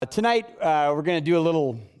Tonight, we're going to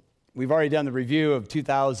do we've already done the review of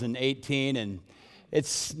 2018, and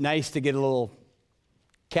it's nice to get a little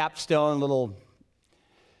capstone, a little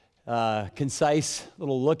concise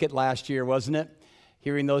little look at last year, wasn't it?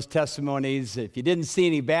 Hearing those testimonies. If you didn't see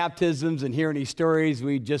any baptisms and hear any stories,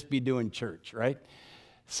 we'd just be doing church, right?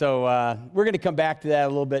 So we're going to come back to that a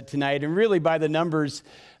little bit tonight. And really, by the numbers,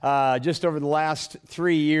 just over the last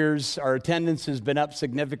 3 years, our attendance has been up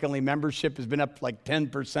significantly. Membership has been up like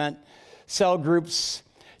 10%. Cell groups,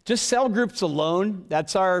 just cell groups alone,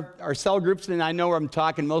 that's our cell groups. And I know I'm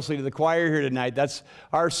talking mostly to the choir here tonight. That's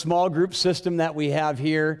our small group system that we have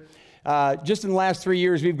here. Just in the last 3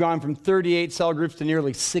 years, we've gone from 38 cell groups to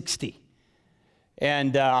nearly 60.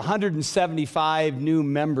 And 175 new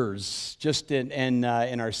members just in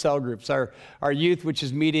our cell groups. Our youth, which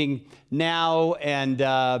is meeting now and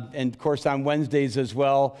of course on Wednesdays as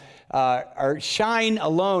well. Our Shine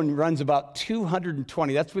alone runs about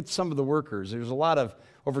 220. That's with some of the workers. There's a lot of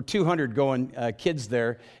over 200 going kids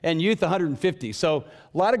there, and youth 150. So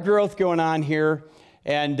a lot of growth going on here,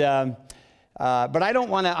 and. But I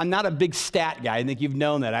don't want to, I'm not a big stat guy. I think you've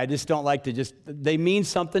known that. I just don't like to they mean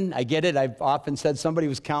something. I get it. I've often said somebody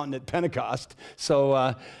was counting at Pentecost.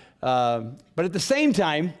 So, but at the same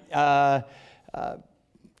time, I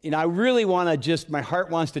really want to my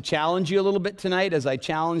heart wants to challenge you a little bit tonight, as I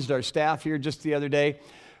challenged our staff here just the other day,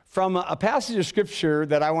 from a passage of scripture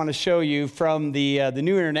that I want to show you from the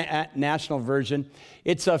New International Version.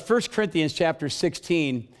 It's 1 Corinthians chapter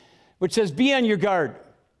 16, which says, "Be on your guard.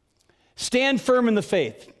 Stand firm in the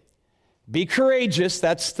faith. Be courageous."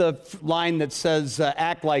 That's the line that says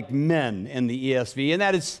act like men in the ESV. And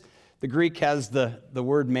that is, the Greek has the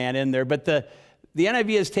word man in there. But the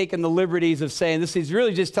NIV has taken the liberties of saying this. He's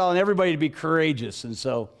really just telling everybody to be courageous. And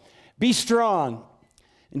so be strong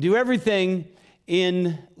and do everything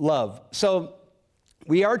in love. So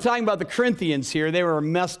we are talking about the Corinthians here. They were a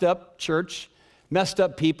messed up church, messed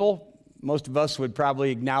up people. Most of us would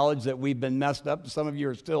probably acknowledge that we've been messed up. Some of you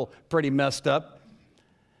are still pretty messed up.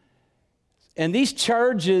 And these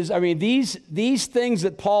charges, these things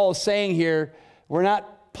that Paul is saying here were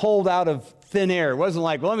not pulled out of thin air. It wasn't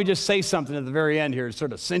like, well, let me just say something at the very end here to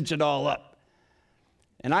sort of cinch it all up.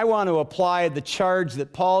 And I want to apply the charge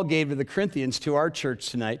that Paul gave to the Corinthians to our church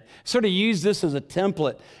tonight. Sort of use this as a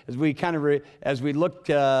template as we as we look,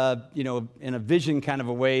 in a vision kind of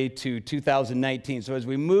a way to 2019. So as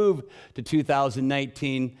we move to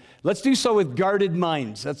 2019, let's do so with guarded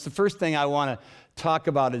minds. That's the first thing I want to talk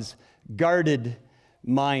about is guarded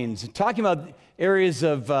minds. Talking about areas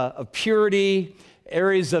of purity,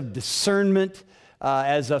 areas of discernment,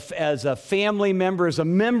 as a family member, as a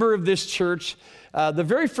member of this church. The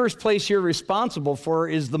very first place you're responsible for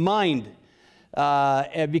is the mind,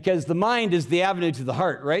 because the mind is the avenue to the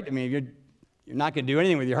heart, right? You're not going to do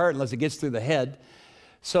anything with your heart unless it gets through the head.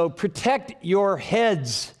 So protect your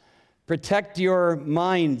heads, protect your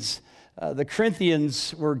minds. The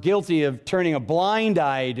Corinthians were guilty of turning a blind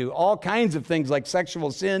eye to all kinds of things like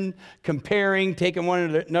sexual sin, comparing, taking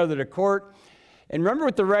one another to court. And remember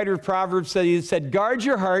what the writer of Proverbs said. He said, guard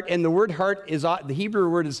your heart, and the word heart is, the Hebrew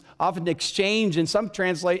word is often exchanged. In some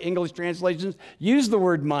English translations, use the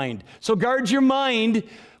word mind. So guard your mind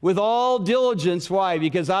with all diligence. Why?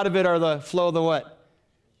 Because out of it are the flow of the what?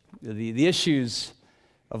 The issues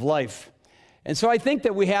of life. And so I think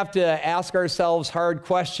that we have to ask ourselves hard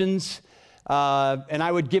questions. And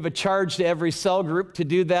I would give a charge to every cell group to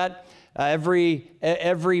do that. Every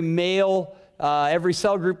male every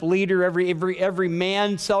cell group leader, every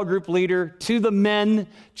man cell group leader, to the men,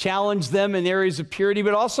 challenge them in areas of purity,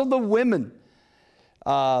 but also the women.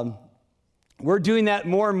 We're doing that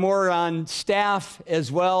more and more on staff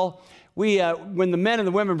as well. When the men and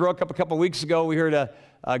the women broke up a couple weeks ago, we heard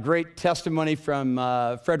a great testimony from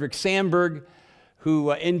Frederick Sandberg,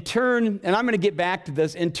 who in turn, and I'm going to get back to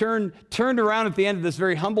this, in turn turned around at the end of this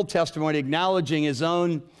very humble testimony, acknowledging his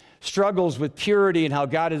own struggles with purity and how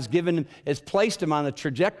God has placed him on the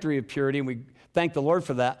trajectory of purity, and we thank the Lord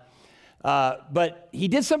for that. But he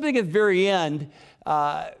did something at the very end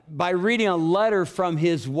by reading a letter from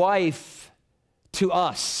his wife to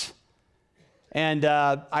us. And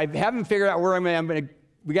I haven't figured out where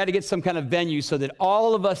we got to get some kind of venue so that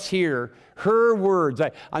all of us hear her words.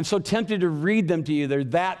 I'm so tempted to read them to you. They're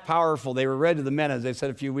that powerful. They were read to the men, as I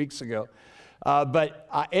said a few weeks ago. But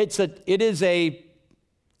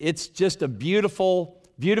it's just a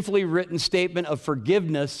beautifully written statement of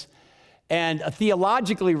forgiveness, and a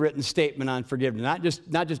theologically written statement on forgiveness.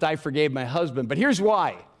 Not just I forgave my husband, but here's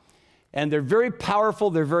why. And they're very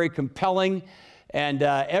powerful, they're very compelling, and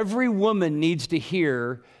every woman needs to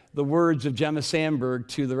hear the words of Gemma Sandberg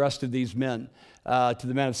to the rest of these men. to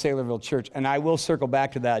the men of Saylorville Church, and I will circle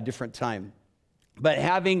back to that at a different time. But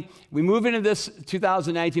we move into this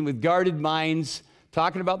 2019 with guarded minds,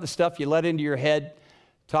 talking about the stuff you let into your head,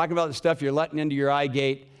 talking about the stuff you're letting into your eye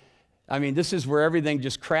gate. I mean, this is where everything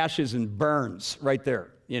just crashes and burns right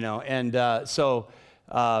there, and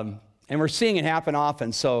and we're seeing it happen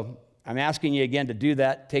often. So I'm asking you again to do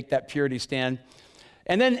that, take that purity stand.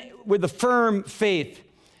 And then with the firm faith,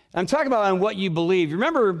 I'm talking about on what you believe.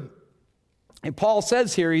 Remember, and Paul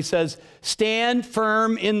says here, he says, stand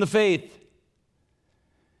firm in the faith.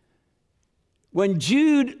 When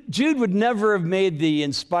Jude would never have made the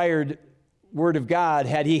inspired word of God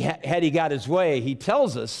had he got his way. He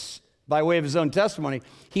tells us, by way of his own testimony,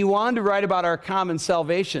 he wanted to write about our common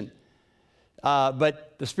salvation.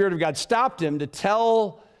 But the Spirit of God stopped him to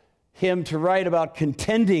tell him to write about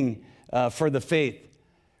contending for the faith.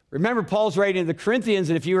 Remember, Paul's writing to the Corinthians,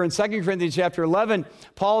 and if you were in 2 Corinthians chapter 11,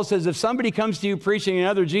 Paul says, if somebody comes to you preaching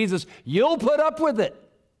another Jesus, you'll put up with it.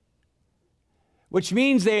 Which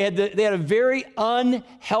means they had a very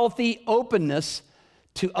unhealthy openness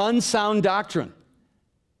to unsound doctrine.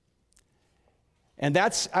 And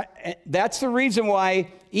that's the reason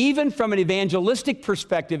why, even from an evangelistic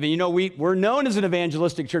perspective, and we're known as an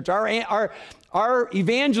evangelistic church, our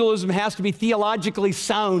evangelism has to be theologically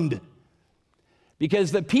sound.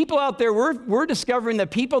 Because the people out there, we're discovering the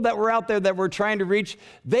people that we're out there that we're trying to reach,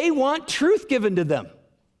 they want truth given to them.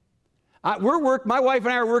 My wife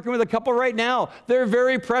and I are working with a couple right now. They're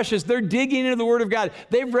very precious. They're digging into the Word of God.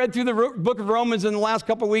 They've read through the book of Romans in the last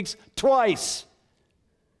couple of weeks twice.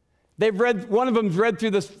 One of them's read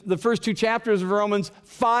through the first 2 chapters of Romans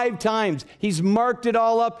 5 times. He's marked it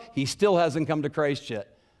all up. He still hasn't come to Christ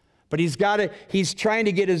yet. But he's trying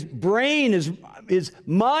to get his brain, his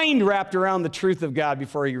mind wrapped around the truth of God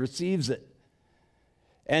before he receives it.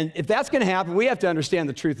 And if that's going to happen, we have to understand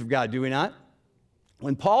the truth of God, do we not?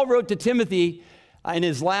 When Paul wrote to Timothy in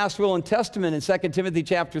his last will and testament in 2 Timothy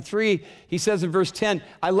chapter 3, he says in verse 10,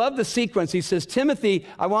 I love the sequence. He says, Timothy,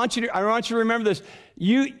 I want you to remember this.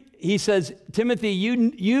 He says, Timothy,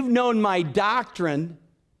 you've known my doctrine.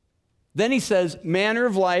 Then he says, manner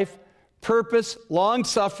of life, purpose,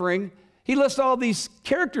 long-suffering. He lists all these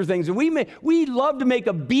character things, and we love to make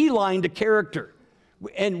a beeline to character,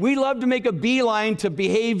 and we love to make a beeline to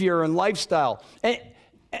behavior and lifestyle.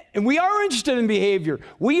 And we are interested in behavior.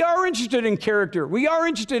 We are interested in character. We are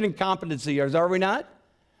interested in competency, are we not?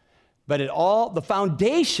 But the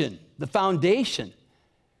foundation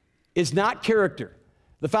is not character.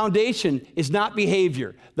 The foundation is not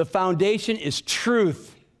behavior. The foundation is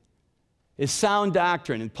truth, is sound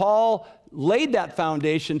doctrine. And Paul laid that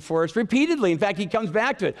foundation for us repeatedly. In fact, he comes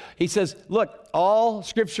back to it. He says, look, all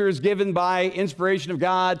Scripture is given by inspiration of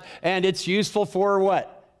God, and it's useful for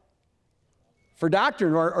what? For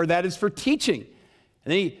doctrine, or that is for teaching.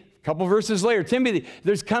 And then a couple verses later, Timothy,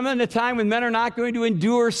 there's coming a time when men are not going to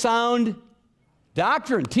endure sound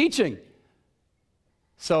doctrine, teaching.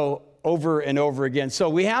 So over and over again. So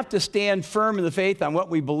we have to stand firm in the faith on what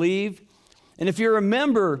we believe. And if you're a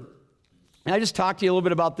member, and I just talked to you a little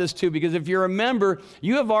bit about this too, because if you're a member,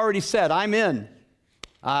 you have already said, I'm in.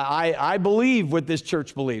 I believe what this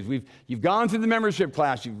church believes. You've gone through the membership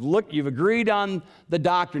class. You've agreed on the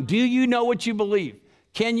doctrine. Do you know what you believe?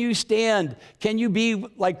 Can you stand? Can you be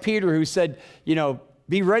like Peter, who said,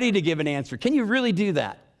 be ready to give an answer? Can you really do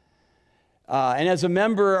that? And as a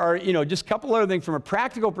member, just a couple other things from a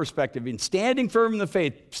practical perspective. In standing firm in the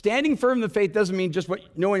faith. Standing firm in the faith doesn't mean just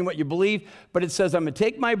knowing what you believe, but it says I'm going to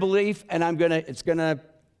take my belief and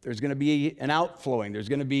there's going to be an outflowing. There's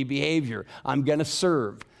going to be behavior. I'm going to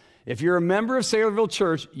serve. If you're a member of Saylorville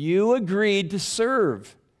Church, you agreed to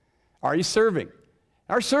serve. Are you serving?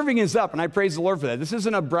 Our serving is up, and I praise the Lord for that. This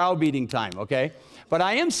isn't a browbeating time, okay? But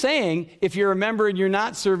I am saying if you're a member and you're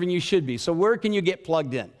not serving, you should be. So where can you get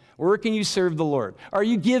plugged in? Where can you serve the Lord? Are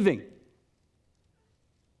you giving?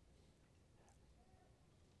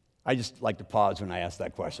 I just like to pause when I ask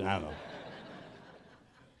that question. I don't know.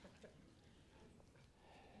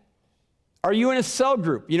 Are you in a cell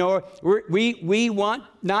group? We want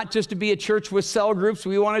not just to be a church with cell groups.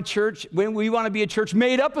 We want to be a church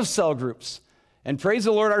made up of cell groups. And praise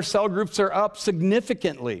the Lord, our cell groups are up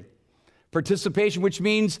significantly. Participation, which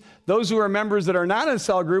means those who are members that are not in a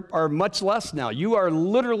cell group are much less now. You are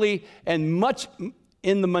literally and much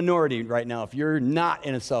in the minority right now if you're not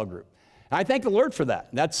in a cell group. And I thank the Lord for that.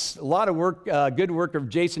 That's a lot of work, good work of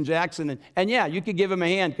Jason Jackson. And yeah, you could give him a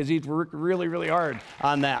hand because he's worked really, really hard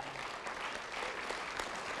on that.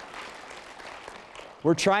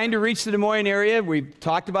 We're trying to reach the Des Moines area. We've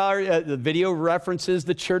talked about the video references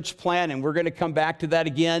the church plan, and we're going to come back to that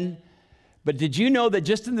again. But did you know that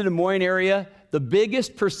just in the Des Moines area, the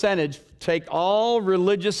biggest percentage, take all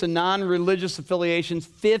religious and non-religious affiliations,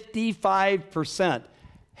 55%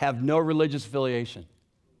 have no religious affiliation.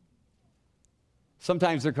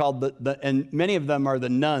 Sometimes they're called and many of them are the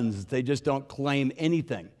nuns. They just don't claim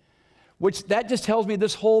anything. Which that just tells me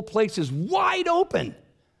this whole place is wide open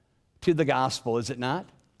to the gospel, is it not?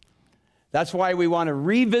 That's why we want to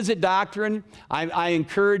revisit doctrine. I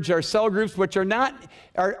encourage our cell groups, which are not,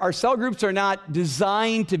 our cell groups are not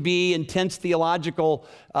designed to be intense theological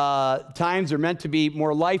times. They're meant to be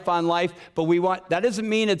more life on life, but that doesn't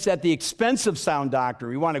mean it's at the expense of sound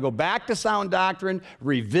doctrine. We want to go back to sound doctrine,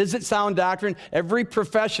 revisit sound doctrine. Every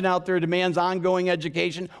profession out there demands ongoing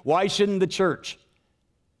education. Why shouldn't the church?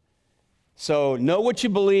 So know what you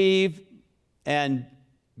believe and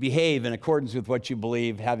behave in accordance with what you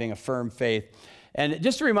believe, having a firm faith. And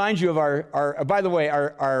just to remind you of our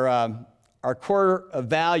core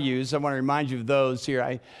values, I want to remind you of those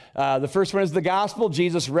here. The first one is the gospel.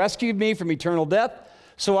 Jesus rescued me from eternal death,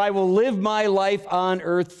 so I will live my life on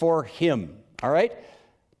earth for him. All right?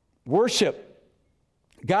 Worship.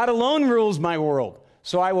 God alone rules my world,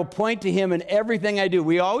 so I will point to him in everything I do.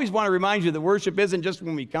 We always want to remind you that worship isn't just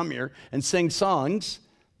when we come here and sing songs.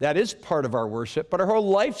 That is part of our worship, but our whole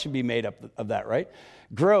life should be made up of that, right?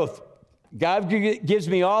 Growth. God gives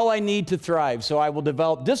me all I need to thrive, so I will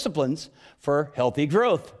develop disciplines for healthy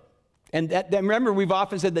growth. And remember, we've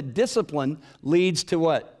often said that discipline leads to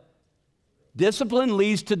what? Discipline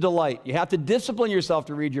leads to delight. You have to discipline yourself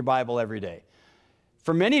to read your Bible every day.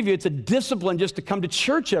 For many of you, it's a discipline just to come to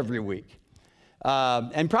church every week.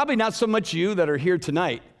 And probably not so much you that are here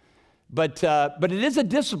tonight. But it is a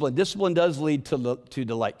discipline. Discipline does lead to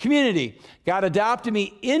delight. Community. God adopted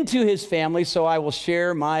me into his family, so I will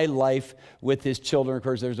share my life with his children. Of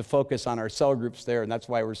course, there's a focus on our cell groups there, and that's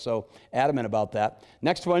why we're so adamant about that.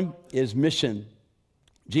 Next one is mission.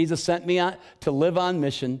 Jesus sent me to live on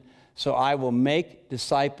mission, so I will make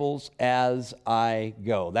disciples as I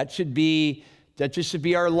go. That just should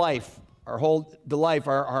be our life. Our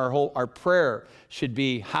prayer should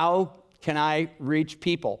be, how can I reach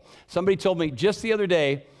people? Somebody told me just the other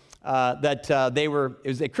day that it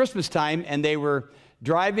was at Christmas time, and they were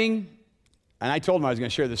driving, and I told them I was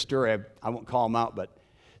going to share this story. I won't call him out, but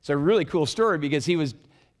it's a really cool story because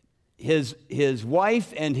his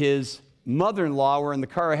wife and his mother-in-law were in the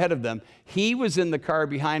car ahead of them. He was in the car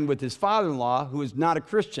behind with his father-in-law, who is not a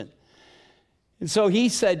Christian. And so he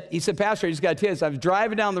said, Pastor, I just got to tell you this. I was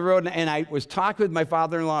driving down the road, and I was talking with my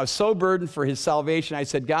father-in-law. I was so burdened for his salvation. I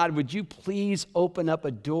said, God, would you please open up a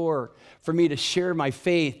door for me to share my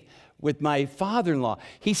faith with my father-in-law?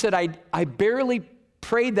 He said, I barely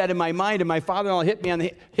prayed that in my mind, and my father-in-law hit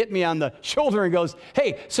me on the shoulder and goes,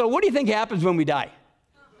 hey, so what do you think happens when we die?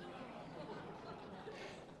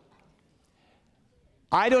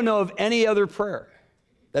 I don't know of any other prayer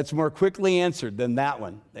that's more quickly answered than that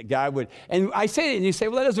one, that God would. And I say it, and you say,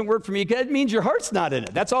 well, that doesn't work for me. That means your heart's not in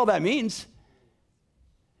it. That's all that means.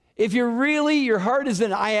 If your heart is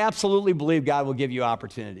in it, I absolutely believe God will give you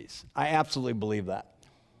opportunities. I absolutely believe that.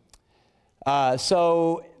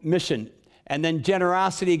 So, mission. And then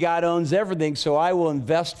generosity. God owns everything, so I will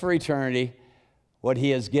invest for eternity what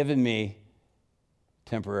he has given me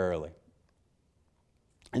temporarily.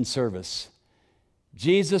 And service.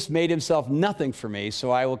 Jesus made himself nothing for me,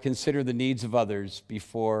 so I will consider the needs of others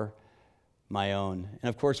before my own. And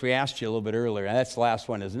of course, we asked you a little bit earlier, and that's the last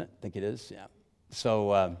one, isn't it? I think it is, yeah.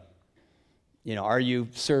 So, are you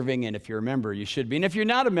serving? And if you're a member, you should be. And if you're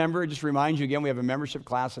not a member, just remind you again, we have a membership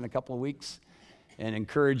class in a couple of weeks, and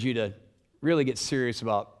encourage you to really get serious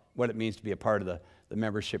about what it means to be a part of the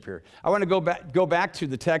membership here. I want to go back to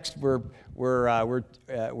the text where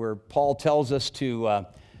Paul tells us to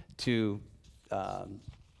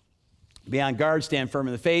be on guard, stand firm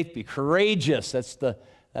in the faith, be courageous. That's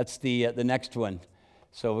the next one.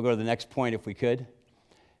 So we'll go to the next point if we could.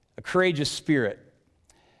 A courageous spirit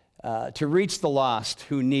to reach the lost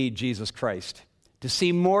who need Jesus Christ, to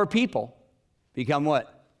see more people become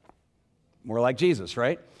what? More like Jesus,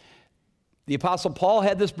 right? The Apostle Paul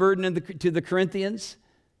had this burden to the Corinthians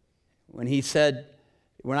when he said,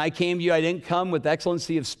 when I came to you, I didn't come with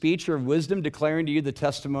excellency of speech or of wisdom, declaring to you the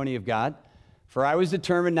testimony of God. For I was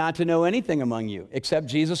determined not to know anything among you except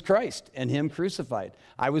Jesus Christ and him crucified.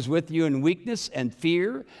 I was with you in weakness and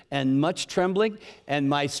fear and much trembling, and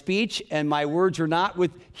my speech and my words were not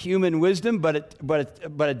with human wisdom, but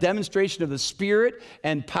a demonstration of the Spirit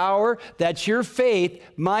and power, that your faith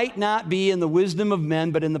might not be in the wisdom of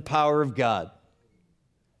men, but in the power of God.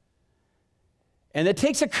 And it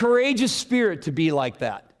takes a courageous spirit to be like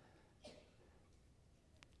that.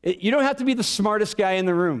 You don't have to be the smartest guy in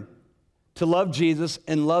the room. to love Jesus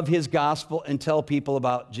and love his gospel and tell people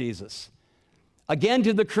about Jesus. Again,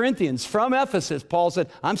 to the Corinthians from Ephesus, Paul said,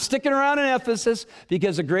 I'm sticking around in Ephesus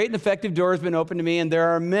because a great and effective door has been opened to me, and there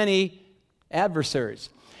are many adversaries.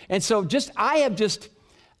 And so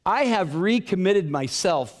I have recommitted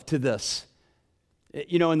myself to this.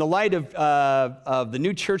 You know, in the light of the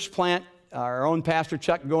new church plant, our own Pastor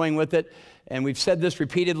Chuck going with it, and we've said this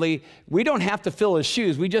repeatedly, we don't have to fill his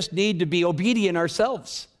shoes. We just need to be obedient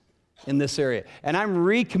ourselves in this area. And I'm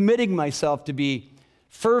recommitting myself to be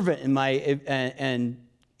fervent in my, and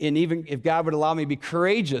even if God would allow me to be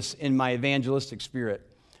courageous in my evangelistic spirit.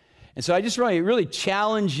 And so I just really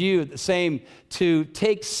challenge you the same to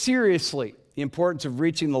take seriously the importance of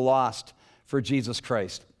reaching the lost for Jesus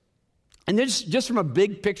Christ. And just from a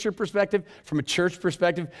big picture perspective, from a church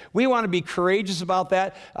perspective, we want to be courageous about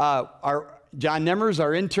that. John Nemmers,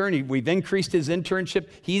 our intern, we've increased his internship.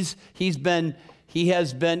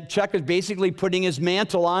 Chuck is basically putting his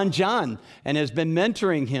mantle on John and has been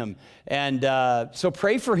mentoring him. And so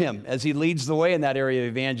pray for him as he leads the way in that area of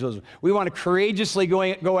evangelism. We want to courageously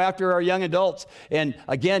go after our young adults. And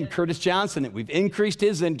again, Curtis Johnson, we've increased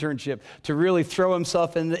his internship to really throw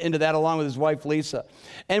himself into that along with his wife, Lisa.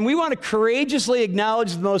 And we want to courageously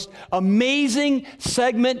acknowledge the most amazing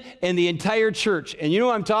segment in the entire church. And you know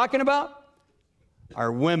what I'm talking about? Our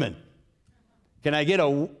women. Can I get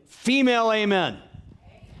a female amen?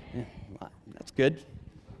 Yeah, that's good.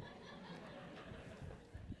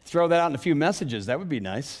 Throw that out in a few messages. That would be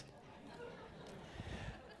nice.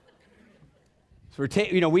 So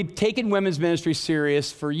we've taken women's ministry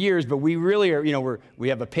serious for years, but we really are. We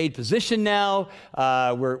have a paid position now.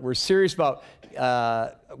 We're serious about.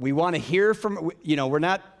 We want to hear from. We're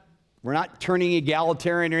not turning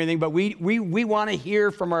egalitarian or anything, but we want to hear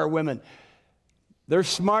from our women. They're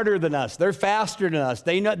smarter than us. They're faster than us.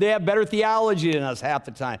 They have better theology than us half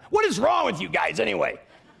the time. What is wrong with you guys anyway?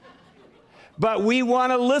 But we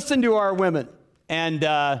want to listen to our women. And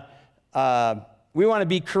we want to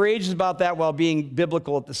be courageous about that while being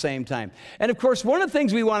biblical at the same time. And of course, one of the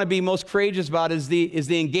things we want to be most courageous about is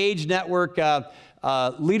the Engage Network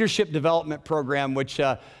Leadership Development Program, which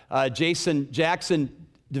Jason Jackson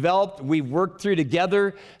developed. We worked through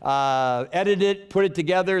together, edited it, put it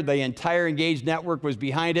together. The entire Engage Network was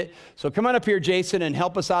behind it. So come on up here, Jason, and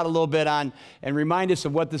help us out a little bit and remind us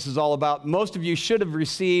of what this is all about. Most of you should have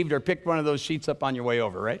received or picked one of those sheets up on your way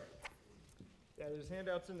over, right? Yeah, there's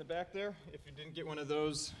handouts in the back there if you didn't get one of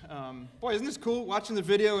those. Boy, isn't this cool, watching the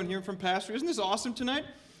video and hearing from Pastor? Isn't this awesome tonight?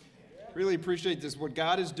 Really appreciate this, what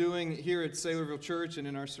God is doing here at Saylorville Church and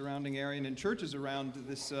in our surrounding area and in churches around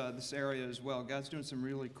this area as well. God's doing some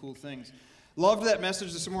really cool things. Loved that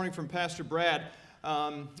message this morning from Pastor Brad.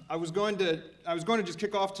 I was going to just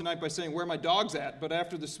kick off tonight by saying where my dog's at, but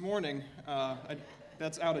after this morning,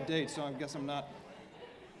 that's out of date, so I guess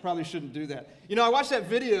probably shouldn't do that. I watched that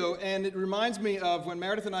video, and it reminds me of when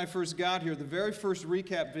Meredith and I first got here. The very first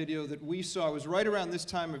recap video that we saw was right around this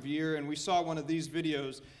time of year, and we saw one of these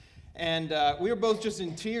videos. And we were both just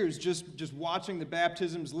in tears, just watching the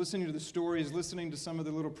baptisms, listening to the stories, listening to some of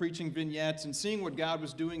the little preaching vignettes, and seeing what God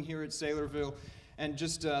was doing here at Saylorville, and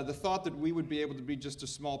just the thought that we would be able to be just a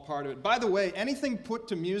small part of it. By the way, anything put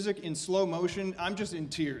to music in slow motion, I'm just in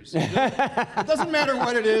tears. It doesn't matter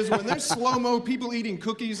what it is. When there's slow-mo people eating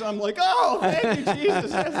cookies, I'm like, oh, thank you,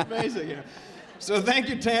 Jesus. That's amazing. Yeah. So thank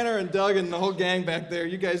you, Tanner and Doug and the whole gang back there.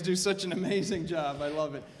 You guys do such an amazing job. I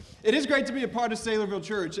love it. It is great to be a part of Saylorville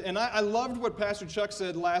Church, and I loved what Pastor Chuck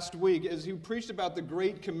said last week as he preached about the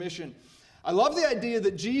Great Commission. I love the idea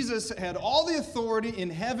that Jesus had all the authority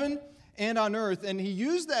in heaven and on earth, and he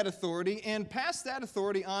used that authority and passed that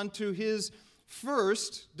authority on to his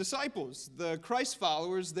first disciples, the Christ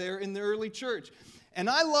followers there in the early church. And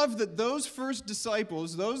I love that those first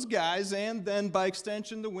disciples, those guys, and then by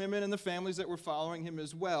extension the women and the families that were following him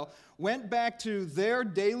as well, went back to their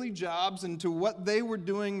daily jobs and to what they were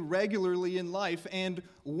doing regularly in life and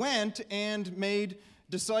went and made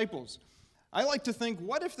disciples. I like to think,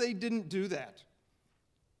 what if they didn't do that?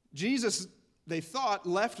 Jesus, they thought,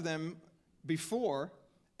 left them before,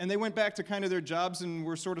 and they went back to kind of their jobs and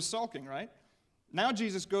were sort of sulking, right? Now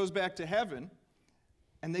Jesus goes back to heaven,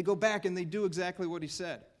 and they go back and they do exactly what he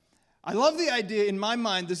said. I love the idea, in my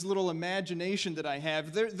mind, this little imagination that I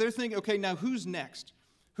have. They're thinking, okay, now who's next?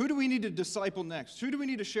 Who do we need to disciple next? Who do we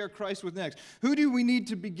need to share Christ with next? Who do we need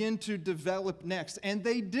to begin to develop next? And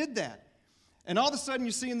they did that. And all of a sudden,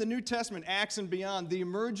 you see in the New Testament, Acts and beyond, the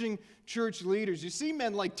emerging church leaders. You see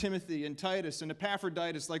men like Timothy and Titus and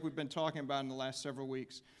Epaphroditus, like we've been talking about in the last several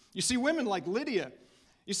weeks. You see women like Lydia.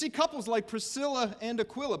 You see couples like Priscilla and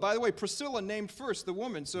Aquila. By the way, Priscilla named first the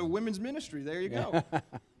woman, so women's ministry. There you go.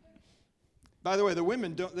 By the way, the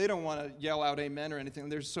women don't want to yell out amen or anything.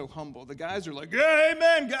 They're so humble. The guys are like, yeah,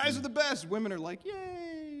 amen, guys are the best. Women are like,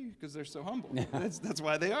 yay, because they're so humble. That's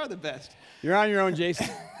why they are the best. You're on your own, Jason.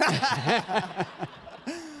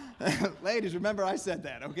 Ladies, remember I said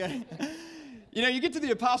that, okay? You know, you get to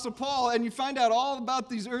the Apostle Paul and you find out all about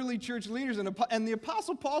these early church leaders. And the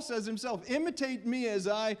Apostle Paul says himself, imitate me as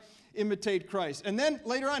I imitate Christ. And then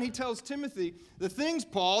later on he tells Timothy, the things,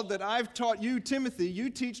 Paul, that I've taught you, Timothy, you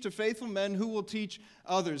teach to faithful men who will teach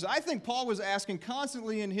others. I think Paul was asking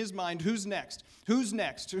constantly in his mind, who's next? Who's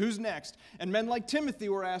next? Who's next? And men like Timothy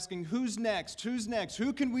were asking, who's next? Who's next?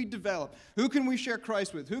 Who can we develop? Who can we share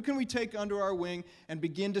Christ with? Who can we take under our wing and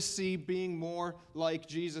begin to see being more like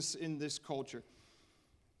Jesus in this culture?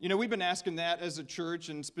 You know, we've been asking that as a church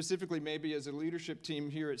and specifically maybe as a leadership team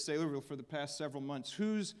here at Saylorville for the past several months.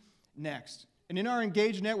 Who's next? And in our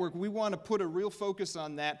Engage Network, we want to put a real focus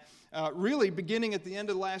on that, really beginning at the end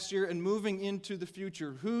of last year and moving into the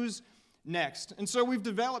future. Who's next? And so we've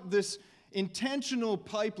developed this intentional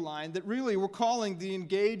pipeline that really we're calling the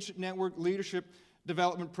Engage Network Leadership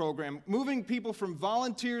Development Program, moving people from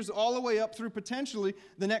volunteers all the way up through potentially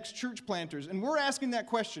the next church planters. And we're asking that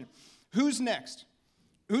question, who's next?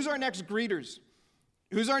 Who's our next greeters?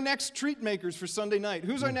 Who's our next treat makers for Sunday night?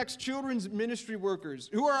 Who's our next children's ministry workers?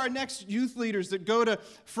 Who are our next youth leaders that go to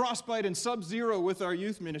Frostbite and Sub-Zero with our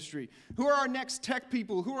youth ministry? Who are our next tech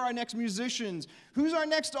people? Who are our next musicians? Who's our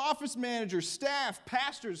next office managers, staff,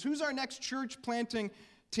 pastors? Who's our next church planting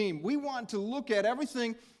team? We want to look at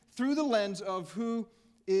everything through the lens of who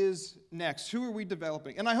is next. Who are we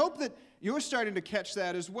developing? And I hope that you're starting to catch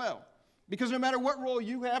that as well. Because no matter what role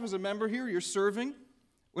you have as a member here, you're serving.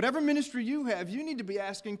 Whatever ministry you have, you need to be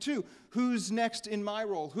asking too, who's next in my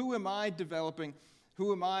role? Who am I developing?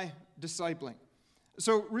 Who am I discipling?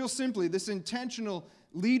 So real simply, this intentional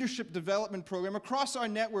leadership development program across our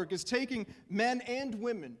network is taking men and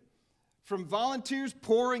women from volunteers,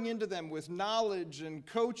 pouring into them with knowledge and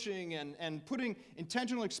coaching and putting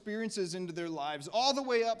intentional experiences into their lives, all the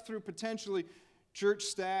way up through potentially church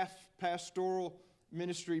staff, pastoral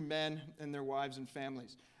ministry men and their wives and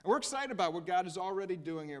families. And we're excited about what God is already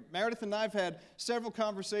doing here. Meredith and I have had several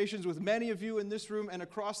conversations with many of you in this room and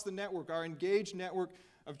across the network, our engaged network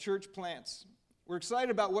of church plants. We're excited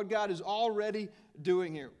about what God is already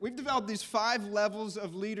doing here. We've developed these 5 levels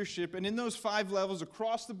of leadership, and in those 5 levels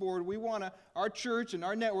across the board, our church and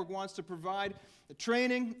our network wants to provide the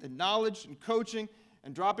training and knowledge and coaching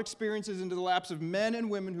and drop experiences into the laps of men and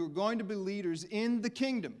women who are going to be leaders in the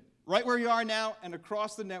kingdom, right where you are now and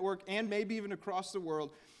across the network and maybe even across the world.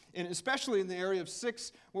 And especially in the area of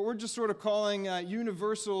 6, what we're just sort of calling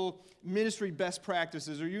universal ministry best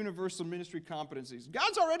practices or universal ministry competencies.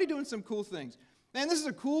 God's already doing some cool things. Man, this is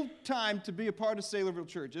a cool time to be a part of Saylorville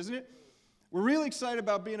Church, isn't it? We're really excited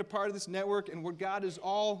about being a part of this network and what God is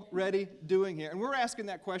already doing here. And we're asking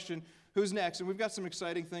that question, who's next? And we've got some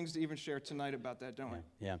exciting things to even share tonight about that, don't we?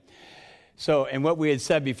 Yeah. So, and what we had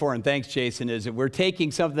said before, and thanks, Jason, is that we're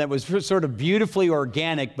taking something that was sort of beautifully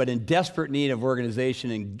organic, but in desperate need of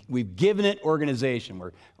organization, and we've given it organization.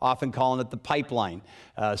 We're often calling it the pipeline,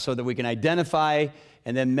 so that we can identify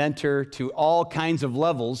and then mentor to all kinds of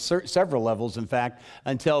levels, several levels, in fact,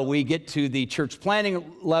 until we get to the church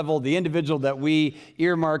planning level, the individual that we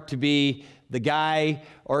earmark to be the guy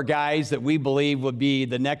or guys that we believe would be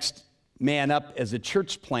the next man up as a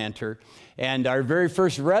church planter. And our very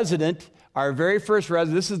first resident,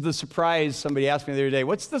 this is the surprise. Somebody asked me the other day,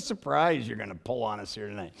 what's the surprise you're going to pull on us here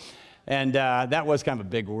tonight? And that was kind of a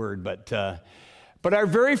big word, but our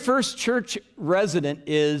very first church resident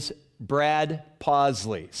is Brad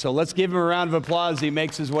Pausley. So let's give him a round of applause. He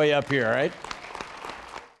makes his way up here, all right?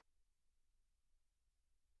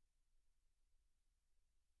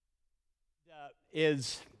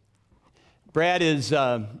 Brad is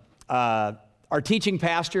our teaching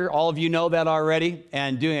pastor. All of you know that already,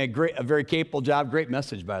 and doing a very capable job. Great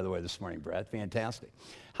message, by the way, this morning, Brad. Fantastic.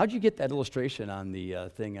 How'd you get that illustration on the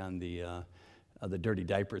thing on the dirty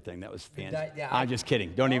diaper thing? That was fantastic. I'm just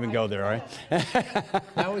kidding. Don't even go there, all right?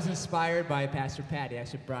 That was inspired by Pastor Pat. He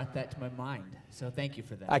actually brought that to my mind. So thank you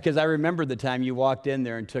for that. Because I remember the time you walked in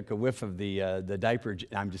there and took a whiff of the diaper.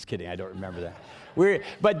 I'm just kidding. I don't remember that.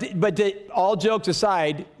 All jokes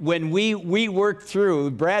aside, when we worked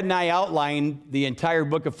through, Brad and I outlined the entire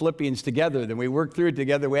book of Philippians together. Then we worked through it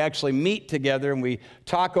together. We actually meet together and we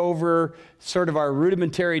talk over sort of our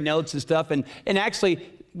rudimentary notes and stuff. And actually,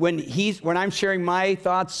 when I'm sharing my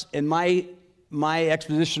thoughts and my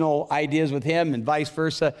expositional ideas with him and vice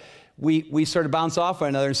versa, we sort of bounce off one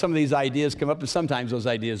another, and some of these ideas come up, and sometimes those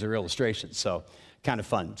ideas are illustrations. So kind of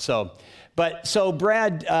fun. So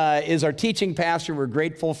Brad is our teaching pastor. We're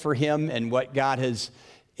grateful for him and what God has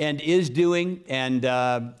and is doing, and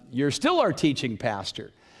you're still our teaching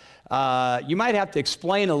pastor. You might have to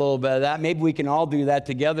explain a little bit of that. Maybe we can all do that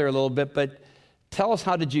together a little bit, but tell us,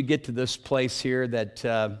 how did you get to this place here that,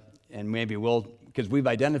 and maybe we'll, because we've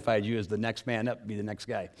identified you as the next man up, be the next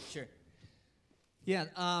guy. Sure. Yeah,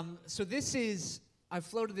 so I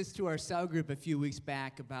floated this to our cell group a few weeks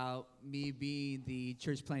back about me being the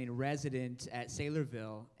church planting resident at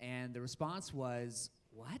Saylorville, and the response was,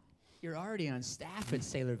 what? You're already on staff at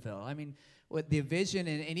Saylorville. I mean, what the vision,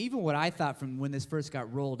 and even what I thought from when this first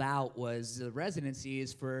got rolled out was the residency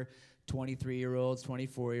is for 23-year-olds,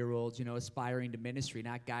 24-year-olds, aspiring to ministry,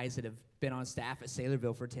 not guys that have been on staff at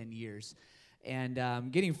Saylorville for 10 years.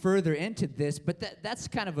 And getting further into this, but that's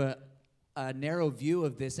kind of a narrow view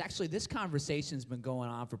of this. Actually, this conversation's been going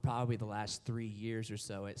on for probably the last 3 years or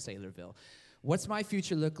so at Saylorville. What's my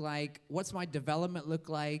future look like? What's my development look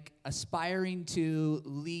like? Aspiring to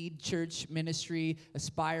lead church ministry,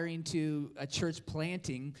 aspiring to a church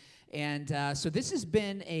planting. And so this has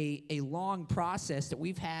been a long process that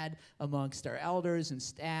we've had amongst our elders and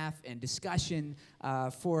staff and discussion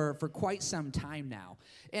for quite some time now.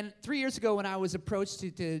 And 3 years ago when I was approached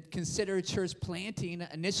to consider church planting,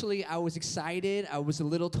 initially I was excited. I was a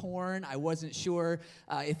little torn. I wasn't sure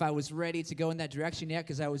if I was ready to go in that direction yet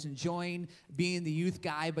because I was enjoying being the youth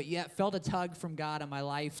guy, but yet felt a tug from God in my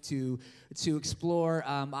life to explore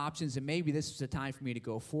options, and maybe this was the time for me to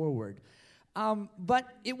go forward. But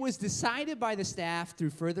it was decided by the staff through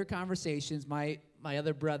further conversations, my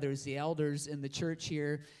other brothers, the elders in the church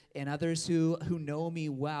here, and others who know me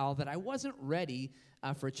well, that I wasn't ready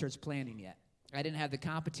for church planting yet. I didn't have the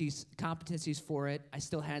competencies for it. I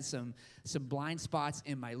still had some blind spots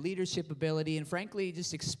in my leadership ability, and frankly,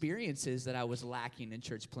 just experiences that I was lacking in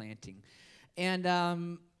church planting. And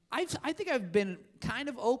I think I've been kind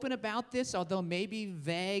of open about this, although maybe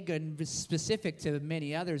vague and specific to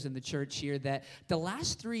many others in the church here, that the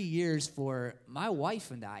last 3 years for my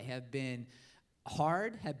wife and I have been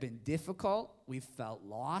hard, have been difficult. We've felt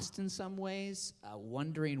lost in some ways,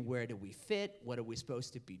 wondering where do we fit, what are we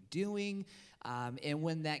supposed to be doing, and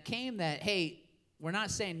when that came that, hey, we're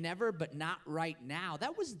not saying never, but not right now,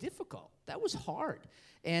 that was difficult. That was hard.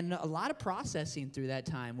 And a lot of processing through that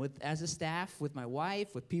time as a staff, with my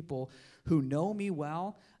wife, with people who know me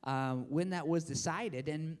well, when that was decided.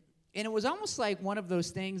 And it was almost like one of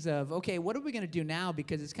those things of, okay, what are we going to do now?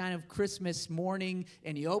 Because it's kind of Christmas morning,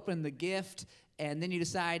 and you open the gift, and then you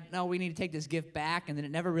decide, no, we need to take this gift back, and then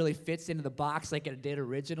it never really fits into the box like it did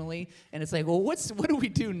originally. And it's like, well, what do we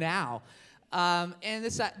do now? And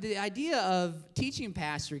the idea of teaching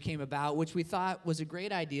pastor came about, which we thought was a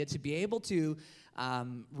great idea, to be able to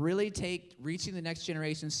really take reaching the next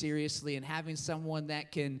generation seriously and having someone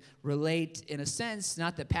that can relate, in a sense,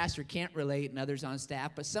 not that pastor can't relate and others on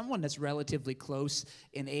staff, but someone that's relatively close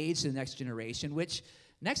in age to the next generation, which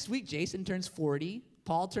next week Jason turns 40.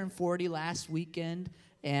 Paul turned 40 last weekend.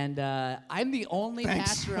 And I'm the only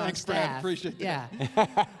pastor on staff. Brad, appreciate that.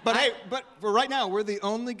 Yeah. But for right now, we're the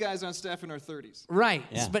only guys on staff in our 30s. Right.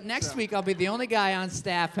 Yeah. But next week, I'll be the only guy on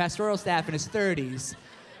staff, pastoral staff, in his 30s.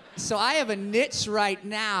 So I have a niche right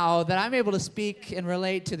now that I'm able to speak and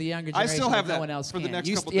relate to the younger generation. I still have that that no one else for the can.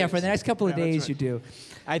 next couple Yeah, days. for the next couple of Yeah, that's days right. you do.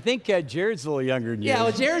 I think Jared's a little younger than you. Yeah,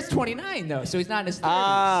 well, Jared's 29, though, so he's not in his 30s.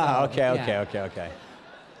 Ah, so, okay.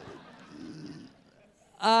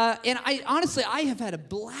 And I have had a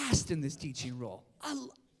blast in this teaching role. I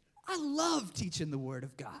love teaching the Word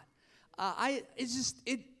of God. I just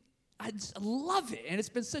love it, and it's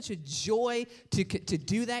been such a joy to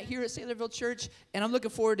do that here at Saylorville Church, and I'm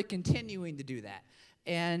looking forward to continuing to do that.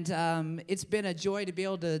 And it's been a joy to be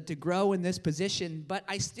able to grow in this position, but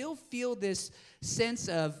I still feel this sense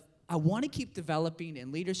of I want to keep developing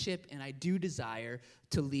in leadership, and I do desire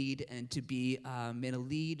to lead and to be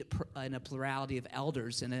in a plurality of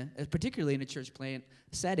elders, particularly in a church plant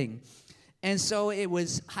setting. And so it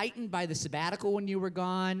was heightened by the sabbatical when you were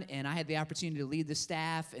gone, and I had the opportunity to lead the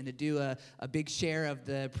staff and to do a big share of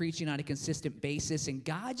the preaching on a consistent basis. And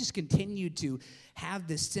God just continued to have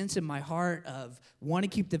this sense in my heart of want to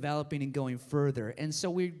keep developing and going further. And so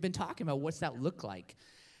we've been talking about what's that look like.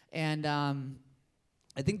 And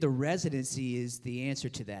I think the residency is the answer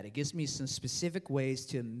to that. It gives me some specific ways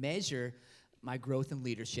to measure my growth in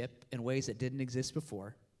leadership in ways that didn't exist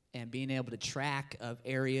before, and being able to track of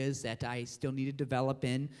areas that I still need to develop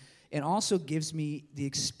in, and also gives me the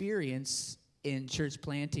experience in church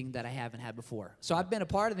planting that I haven't had before. So I've been a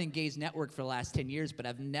part of the Engage Network for the last 10 years, but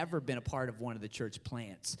I've never been a part of one of the church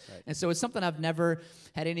plants. Right. And so it's something I've never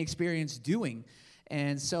had any experience doing.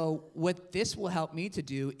 And so what this will help me to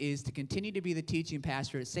do is to continue to be the teaching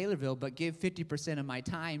pastor at Saylorville, but give 50% of my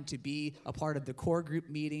time to be a part of the core group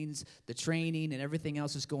meetings, the training, and everything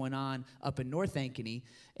else that's going on up in North Ankeny,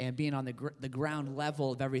 and being on the ground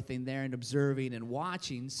level of everything there and observing and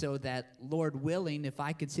watching, so that, Lord willing, if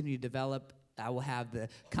I continue to develop, I will have the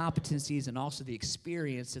competencies and also the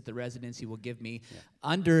experience that the residency will give me,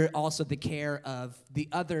 under also the care of the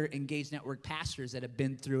other Engaged Network pastors that have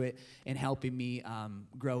been through it and helping me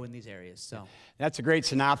grow in these areas. So that's a great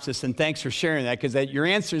synopsis, and thanks for sharing that, because you're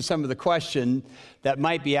answering some of the question that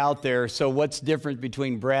might be out there. So what's different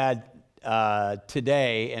between Brad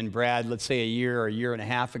today and Brad, let's say a year and a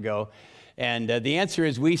half ago? And the answer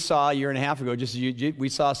is, we saw a year and a half ago, just as we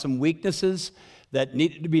saw some weaknesses that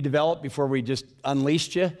needed to be developed before we just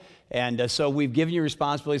unleashed you. And so we've given you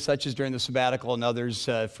responsibilities such as during the sabbatical and others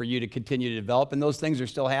for you to continue to develop, and those things are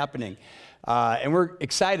still happening. And we're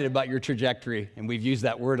excited about your trajectory, and we've used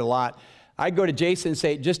that word a lot. I'd go to Jason and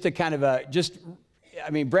say, just to kind of,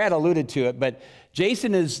 Brad alluded to it, but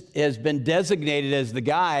Jason has been designated as the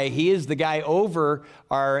guy. He is the guy over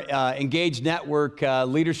our Engaged Network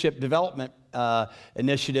Leadership Development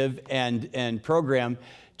Initiative and program.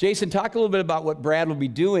 Jason, talk a little bit about what Brad will be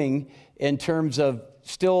doing in terms of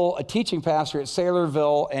still a teaching pastor at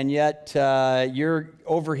Saylorville, and yet you're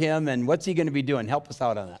over him, and what's he going to be doing? Help us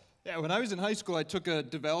out on that. Yeah, when I was in high school, I took a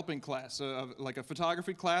developing class, like a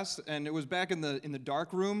photography class, and it was back in the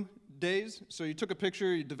dark room days. So you took a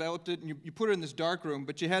picture, you developed it, and you put it in this dark room,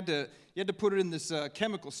 but you had to put it in this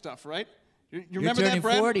chemical stuff, right? You remember that,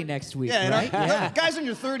 Brad? You're turning 40 next week, yeah, right? Yeah. Guys in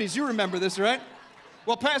your 30s, you remember this, right?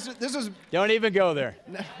 Well, Pastor, this is... Don't even go there.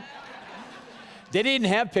 They didn't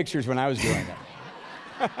have pictures when I was doing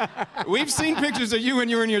it. We've seen pictures of you when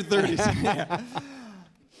you were in your 30s. Yeah.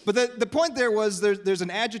 But the point there was there's an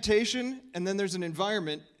agitation, and then there's an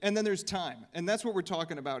environment, and then there's time. And that's what we're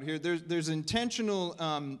talking about here. There's intentional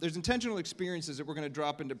experiences that we're going to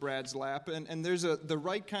drop into Brad's lap, and there's the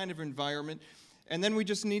right kind of environment. And then we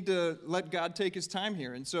just need to let God take his time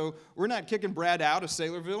here. And so we're not kicking Brad out of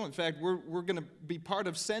Saylorville. In fact, we're going to be part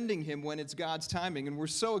of sending him when it's God's timing. And we're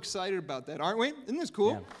so excited about that, aren't we? Isn't this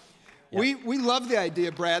cool? Yeah. We love the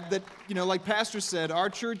idea, Brad, that, like Pastor said, our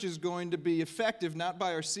church is going to be effective not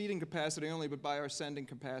by our seating capacity only, but by our sending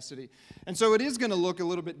capacity. And so it is going to look a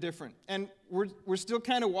little bit different. And we're still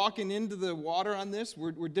kind of walking into the water on this.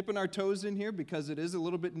 We're dipping our toes in here because it is a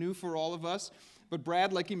little bit new for all of us. But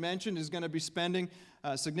Brad, like he mentioned, is going to be spending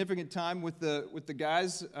significant time with the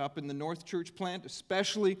guys up in the North Church plant,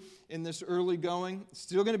 especially in this early going.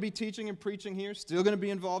 Still going to be teaching and preaching here. Still going to be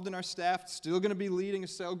involved in our staff. Still going to be leading a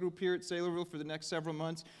cell group here at Saylorville for the next several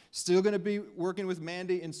months. Still going to be working with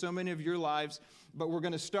Mandy in so many of your lives. But we're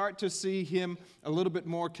going to start to see him a little bit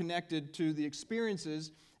more connected to the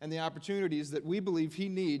experiences and the opportunities that we believe he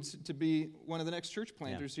needs to be one of the next church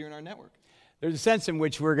planters here in our network. There's a sense in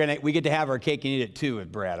which we get to have our cake and eat it too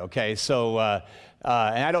with Brad, okay? So, and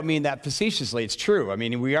I don't mean that facetiously, it's true. I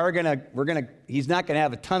mean, he's not gonna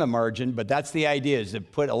have a ton of margin, but that's the idea, is to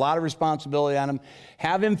put a lot of responsibility on him,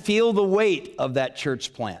 have him feel the weight of that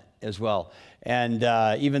church plant as well. And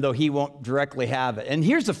even though he won't directly have it. And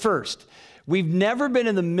here's the first. We've never been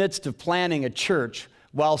in the midst of planning a church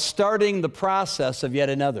while starting the process of yet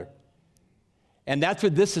another. And that's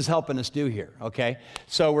what this is helping us do here, okay?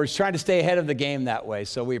 So we're trying to stay ahead of the game that way,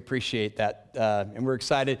 so we appreciate that, and we're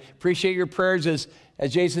excited. Appreciate your prayers. As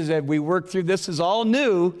Jason said, we work through this is all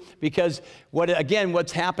new, because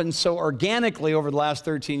what's happened so organically over the last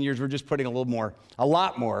 13 years, we're just putting a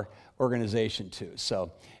lot more organization to.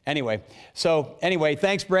 So anyway,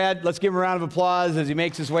 thanks, Brad. Let's give him a round of applause as he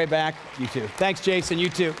makes his way back. You too. Thanks, Jason. You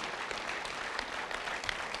too.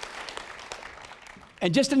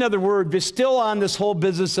 And just another word, but still on this whole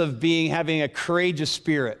business of having a courageous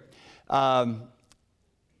spirit. We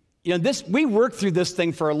worked through this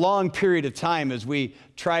thing for a long period of time as we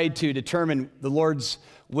tried to determine the Lord's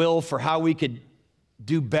will for how we could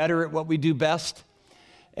do better at what we do best.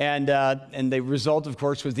 And the result, of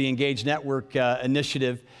course, was the Engaged Network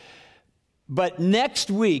initiative. But next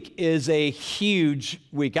week is a huge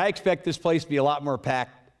week. I expect this place to be a lot more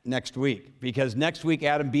packed next week, because next week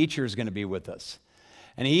Adam Beecher is going to be with us.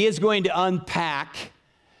 And he is going to unpack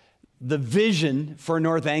the vision for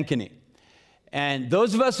North Ankeny. And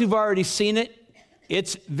those of us who've already seen it,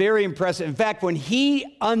 it's very impressive. In fact, when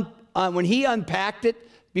he unpacked it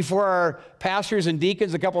before our pastors and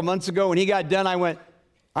deacons a couple of months ago, when he got done, I went,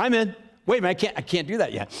 I'm in. Wait a minute, I can't do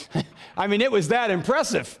that yet. I mean, it was that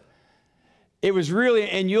impressive. It was really,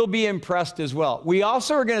 and you'll be impressed as well. We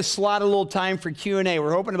also are going to slot a little time for Q&A.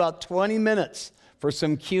 We're hoping about 20 minutes for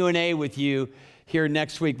some Q&A with you here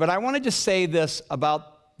next week. But I want to just say this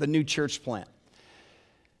about the new church plant.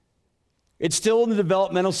 It's still in the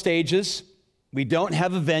developmental stages. We don't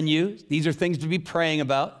have a venue. These are things to be praying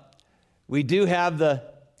about. We do have the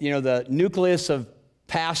nucleus of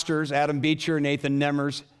pastors, Adam Beecher, Nathan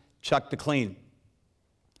Nemmers, Chuck DeClean.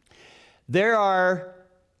 There are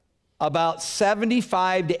about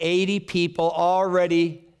 75 to 80 people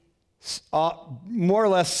already more or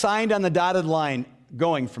less signed on the dotted line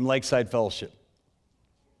going from Lakeside Fellowship.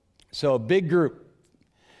 So a big group.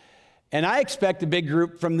 And I expect a big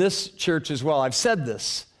group from this church as well. I've said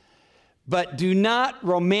this. But do not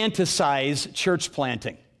romanticize church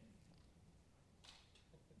planting.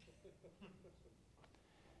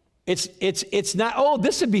 It's not, oh,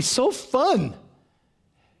 this would be so fun.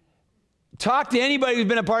 Talk to anybody who's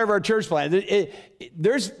been a part of our church plant.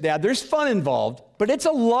 There's fun involved, but it's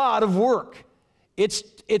a lot of work.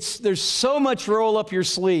 There's so much roll up your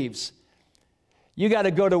sleeves. You got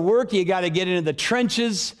to go to work. You got to get into the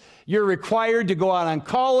trenches. You're required to go out on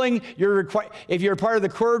calling. If you're a part of the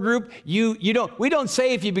core group, we don't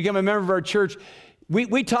say if you become a member of our church.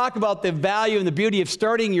 We talk about the value and the beauty of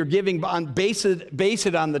starting your giving base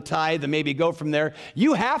it on the tithe and maybe go from there.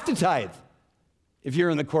 You have to tithe if you're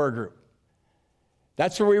in the core group.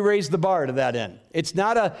 That's where we raise the bar to that end. It's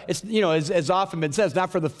not as often been said, it's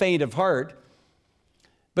not for the faint of heart,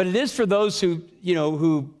 but it is for those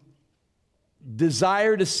who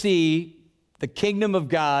desire to see the kingdom of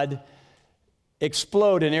God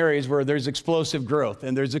explode in areas where there's explosive growth,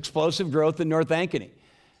 and there's explosive growth in North Ankeny.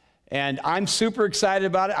 And I'm super excited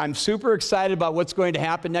about it. I'm super excited about what's going to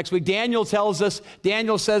happen next week. Daniel says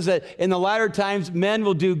that in the latter times, men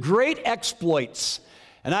will do great exploits.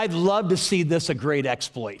 And I'd love to see this a great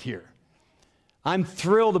exploit here. I'm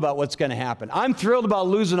thrilled about what's going to happen. I'm thrilled about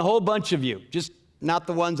losing a whole bunch of you, just not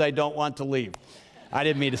the ones I don't want to leave. I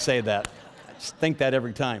didn't mean to say that. I just think that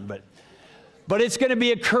every time. But it's going to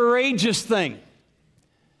be a courageous thing.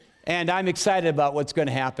 And I'm excited about what's going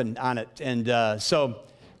to happen on it. And so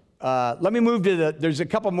let me move to there's a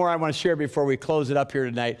couple more I want to share before we close it up here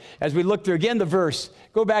tonight. As we look through again the verse,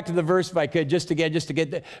 go back to the verse if I could, just to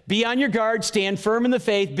get be on your guard, stand firm in the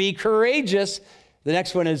faith, be courageous. The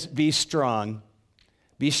next one is be strong.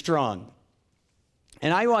 Be strong.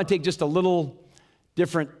 And I want to take just a little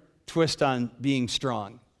different twist on being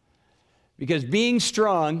strong. Because being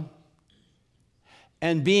strong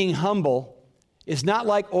and being humble is not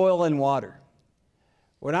like oil and water.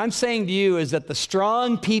 What I'm saying to you is that the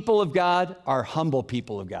strong people of God are humble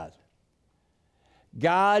people of God.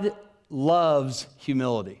 God loves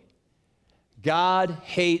humility. God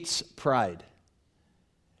hates pride.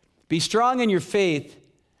 Be strong in your faith,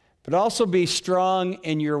 but also be strong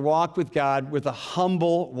in your walk with God with a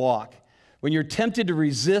humble walk. When you're tempted to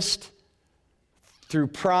resist through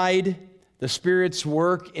pride, the Spirit's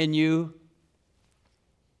work in you,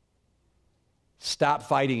 stop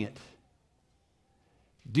fighting it.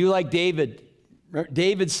 Do like David.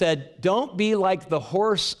 David said, don't be like the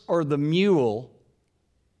horse or the mule,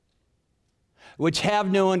 which have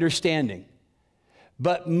no understanding,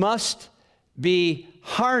 but must be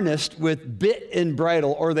harnessed with bit and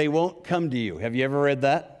bridle, or they won't come to you. Have you ever read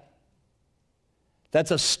that?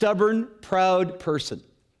 That's a stubborn, proud person.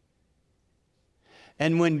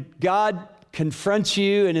 And when God confronts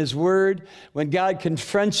you in His Word, when God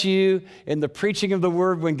confronts you in the preaching of the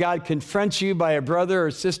Word, when God confronts you by a brother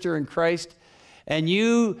or sister in Christ, and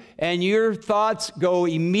your thoughts go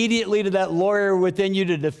immediately to that lawyer within you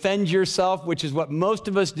to defend yourself, which is what most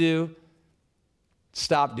of us do,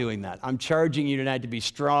 stop doing that. I'm charging you tonight to be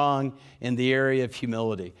strong in the area of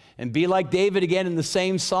humility. And be like David again in the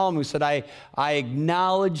same psalm who said, I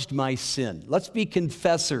acknowledged my sin. Let's be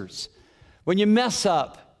confessors. When you mess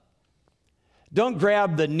up, don't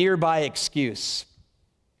grab the nearby excuse.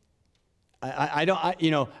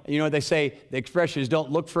 You know they say, the expression is don't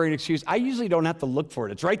look for an excuse. I usually don't have to look for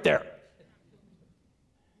it. It's right there.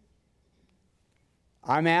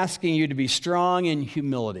 I'm asking you to be strong in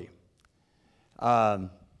humility. Again,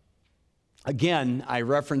 I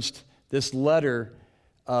referenced this letter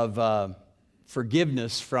of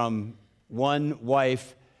forgiveness from one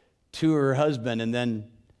wife to her husband and then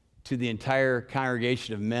to the entire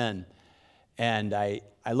congregation of men. And I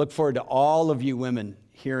look forward to all of you women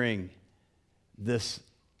hearing this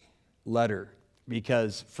letter,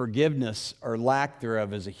 because forgiveness or lack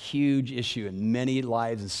thereof is a huge issue in many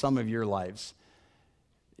lives and some of your lives.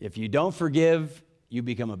 If you don't forgive, you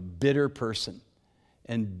become a bitter person.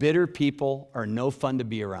 And bitter people are no fun to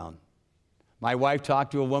be around. My wife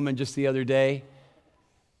talked to a woman just the other day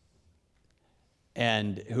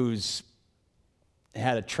and who's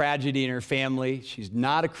had a tragedy in her family. She's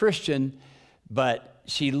not a Christian, But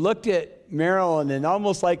she looked at Marilyn, and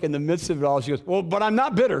almost like in the midst of it all, she goes, well, but I'm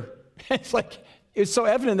not bitter. It's like, it's so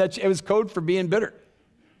evident that it was code for being bitter.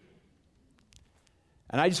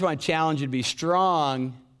 And I just want to challenge you to be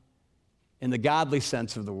strong in the godly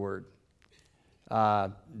sense of the word.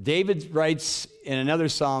 David writes in another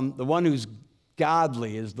psalm, the one who's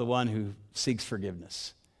godly is the one who seeks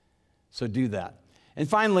forgiveness. So do that. And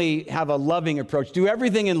finally, have a loving approach. Do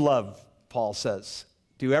everything in love, Paul says.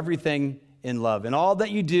 Do everything in love. And all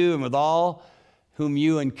that you do and with all whom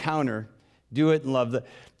you encounter, do it in love.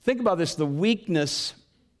 Think about this, the weakness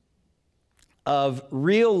of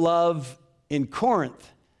real love in Corinth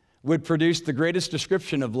would produce the greatest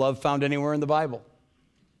description of love found anywhere in the Bible.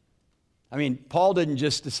 I mean, Paul didn't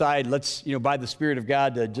just decide, let's, by the Spirit of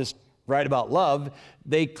God to just write about love.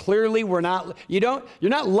 They clearly were not, you're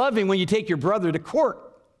not loving when you take your brother to court.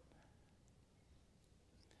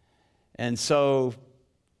 And so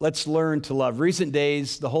let's learn to love. Recent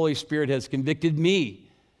days, the Holy Spirit has convicted me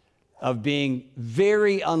of being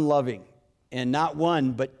very unloving in not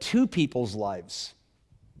one, but two people's lives.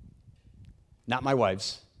 Not my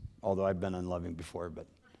wife's, although I've been unloving before, but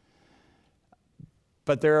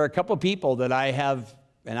there are a couple people that I have,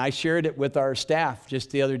 and I shared it with our staff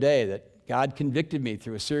just the other day, that God convicted me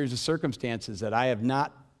through a series of circumstances that I have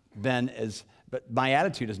not been but my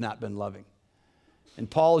attitude has not been loving. And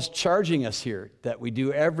Paul is charging us here that we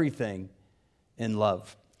do everything in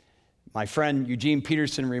love. My friend Eugene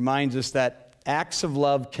Peterson reminds us that acts of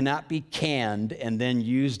love cannot be canned and then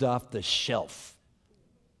used off the shelf.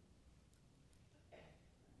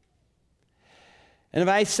 And if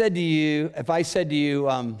I said to you,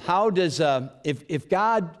 how does if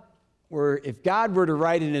God were to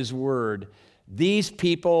write in His Word, these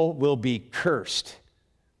people will be cursed,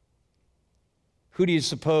 who do you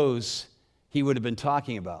suppose He would have been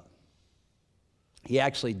talking about? He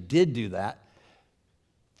actually did do that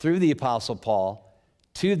through the Apostle Paul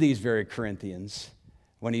to these very Corinthians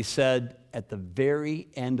when he said at the very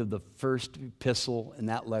end of the first epistle in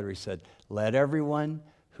that letter, he said, "Let everyone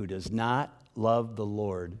who does not love the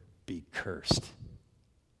Lord be cursed."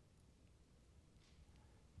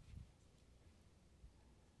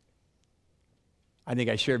 I think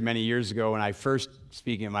I shared many years ago when I first,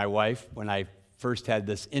 speaking of my wife, when I first had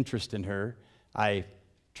this interest in her, I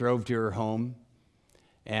drove to her home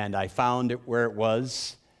and I found it where it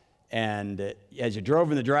was. And as you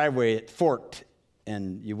drove in the driveway, it forked.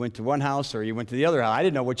 And you went to one house or you went to the other house. I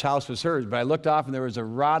didn't know which house was hers, but I looked off and there was a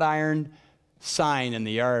wrought iron sign in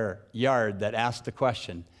the yard that asked the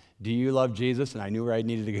question, "Do you love Jesus?" And I knew where I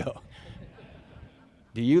needed to go.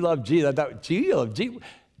 Do you love Jesus? I thought, do you love Jesus?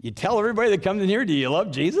 You tell everybody that comes in here, do you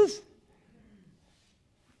love Jesus?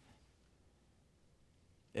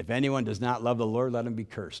 If anyone does not love the Lord, let him be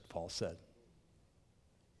cursed, Paul said.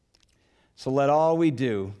 So let all we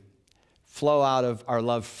do flow out of our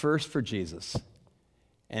love first for Jesus,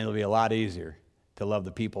 and it'll be a lot easier to love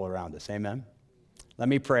the people around us. Amen? Let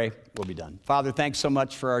me pray. We'll be done. Father, thanks so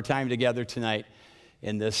much for our time together tonight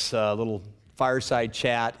in this little fireside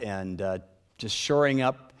chat and just shoring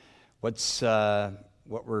up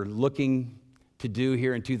what we're looking to do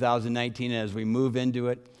here in 2019 as we move into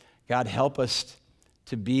it. God, help us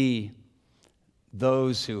to be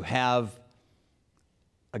those who have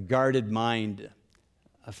a guarded mind,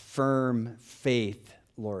 a firm faith,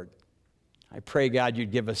 Lord. I pray, God,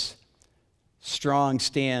 you'd give us strong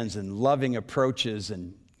stands and loving approaches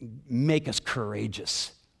and make us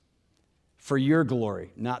courageous for your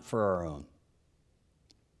glory, not for our own.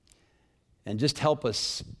 And just help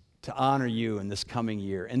us to honor you in this coming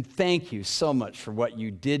year. And thank you so much for what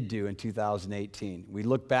you did do in 2018. We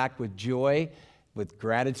look back with joy, with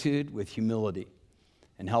gratitude, with humility,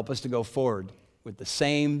 and help us to go forward with the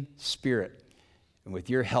same spirit. And with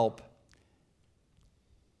your help,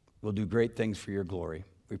 we'll do great things for your glory.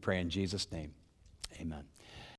 We pray in Jesus' name. Amen.